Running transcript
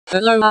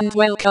Hello and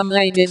welcome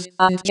ladies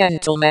and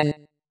gentlemen.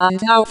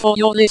 And now for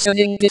your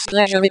listening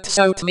displeasure, it's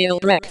oatmeal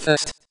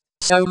breakfast.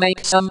 So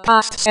make some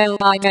past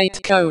sell-by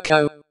date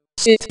cocoa.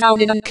 Sit down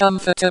in a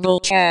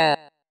comfortable chair.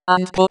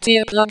 And put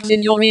earplugs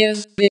in your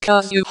ears,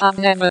 because you have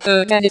never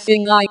heard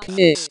anything like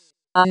this.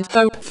 And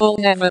hopeful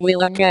never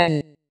will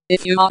again.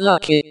 If you are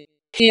lucky.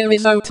 Here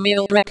is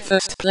oatmeal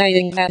breakfast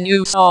playing their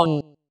new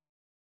song.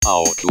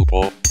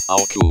 Ocupo,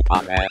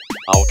 ocupare,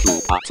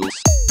 ocupatus,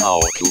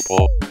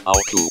 ocupo,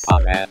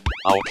 ocupare,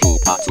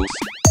 ocupatus.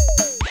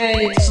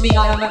 Hey, it's me,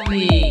 I am a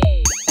bee.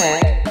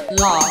 Egg,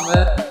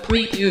 larva,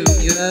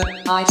 prepubia,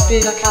 I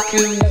spin a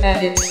cocoon,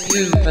 then it's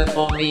pupa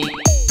for me.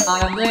 I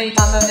am laid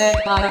as an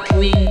egg by a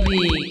queen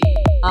bee.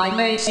 I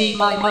may see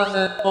my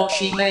mother, or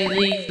she may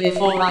leave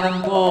before I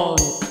am born.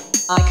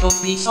 I could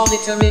be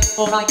solitary,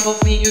 or I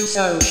could be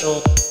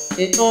eusocial.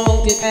 It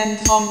all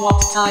depends on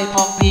what type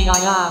of bee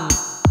I am.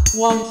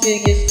 One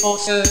thing is for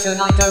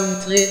certain, I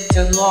don't live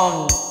too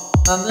long.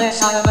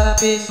 Unless I am a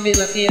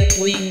bismillah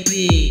queen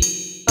bee.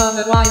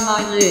 Otherwise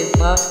I live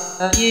but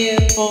a year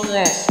or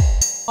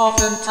less.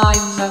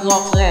 Oftentimes a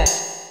lot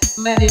less.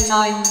 Many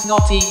times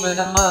not even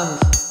a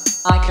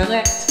month. I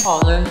collect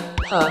pollen,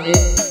 honey,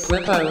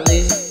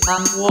 propolis,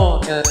 and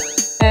water.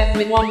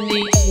 Everyone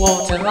needs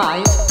water,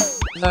 right?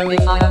 Though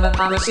if I am a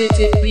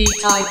parasitic bee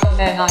type,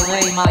 then I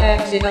lay my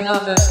eggs in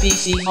another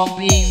species of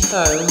bee's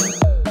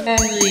comb, then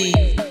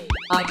leave.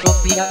 I could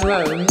be a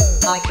drone,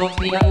 I could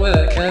be a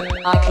worker,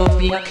 I could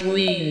be a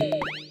queen.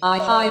 I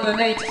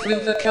hibernate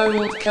through the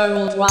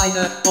cold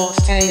weather, or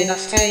stay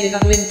in a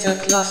winter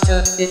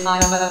cluster, if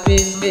I am a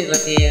bismillah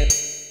here.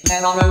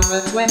 There are over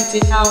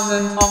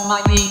 20,000 of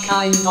my bee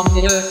kind on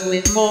the earth,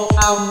 with more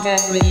found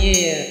every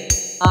year.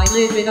 I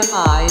live in a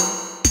hive,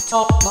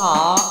 top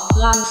bar,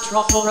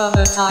 Langstroth or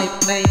other type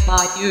made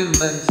by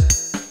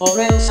humans. Or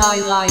else I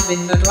live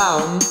in the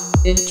ground,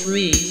 in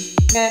trees,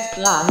 dead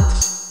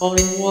plants, or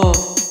in wood.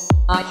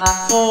 I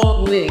have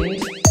 4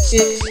 wings,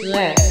 6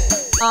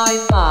 legs,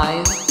 5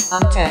 eyes,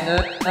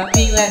 antenna, a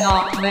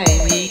pelenarch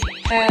maybe,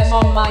 hairs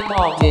on my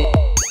body.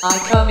 I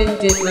come in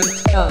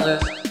different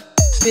colors.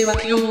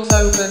 Spirocules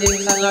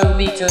openings a low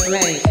meter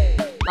rate.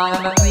 I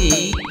am a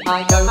bee,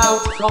 I go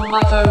out from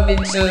my home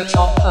in search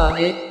of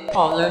honey,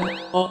 pollen,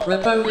 or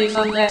propolis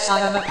unless I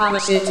am a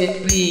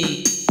parasitic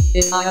bee.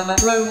 If I am a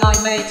drone, I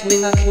mate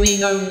with a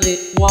queen only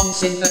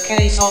once in the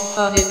case of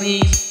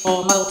honeybees,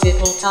 or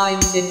multiple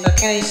times in the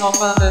case of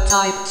other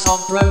types of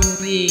drone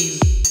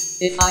bees.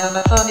 If I am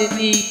a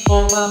honeybee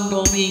or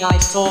bumblebee, I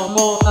store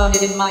more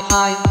honey in my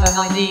hive than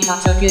I need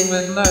at a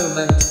given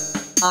moment.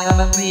 I am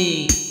a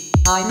bee.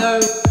 I know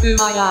who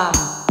I am.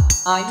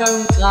 I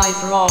don't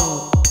live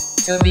wrong.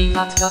 To me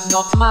that does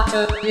not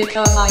matter,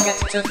 because I get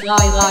to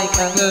fly like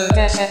a bird,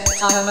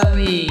 except I am a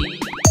bee.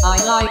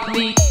 I like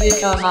meat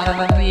because I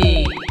am a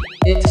bee.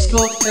 It's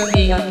good to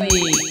be a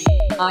bee.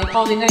 I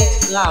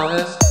pollinate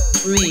flowers,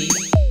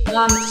 trees,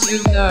 plants,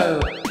 you know,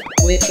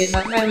 which is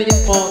a very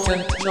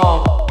important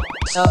job.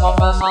 Some of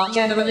us are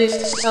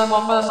generalists, some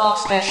of us are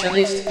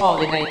specialist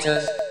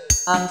pollinators,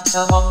 and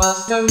some of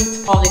us don't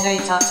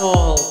pollinate at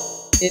all.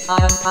 If I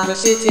am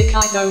parasitic,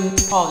 I don't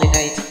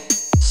pollinate.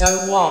 So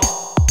what?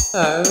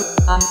 Oh,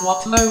 and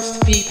what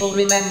most people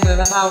remember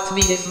about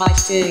me is my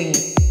sting.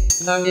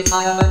 Though if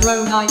I am a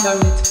drone, I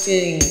don't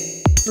sting.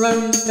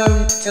 Drones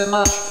don't do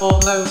much for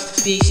most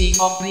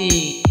species of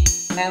bee.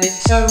 There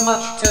is so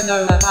much to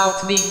know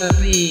about me the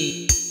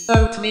bee.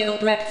 Oatmeal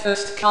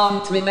breakfast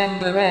can't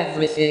remember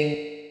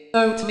everything.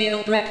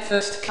 Oatmeal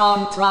breakfast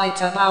can't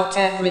write about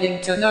everything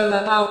to know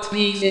about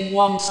bees in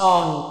one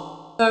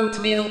song.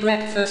 Oatmeal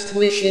breakfast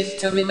wishes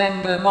to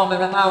remember more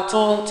about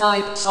all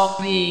types of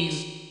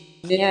bees.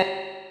 The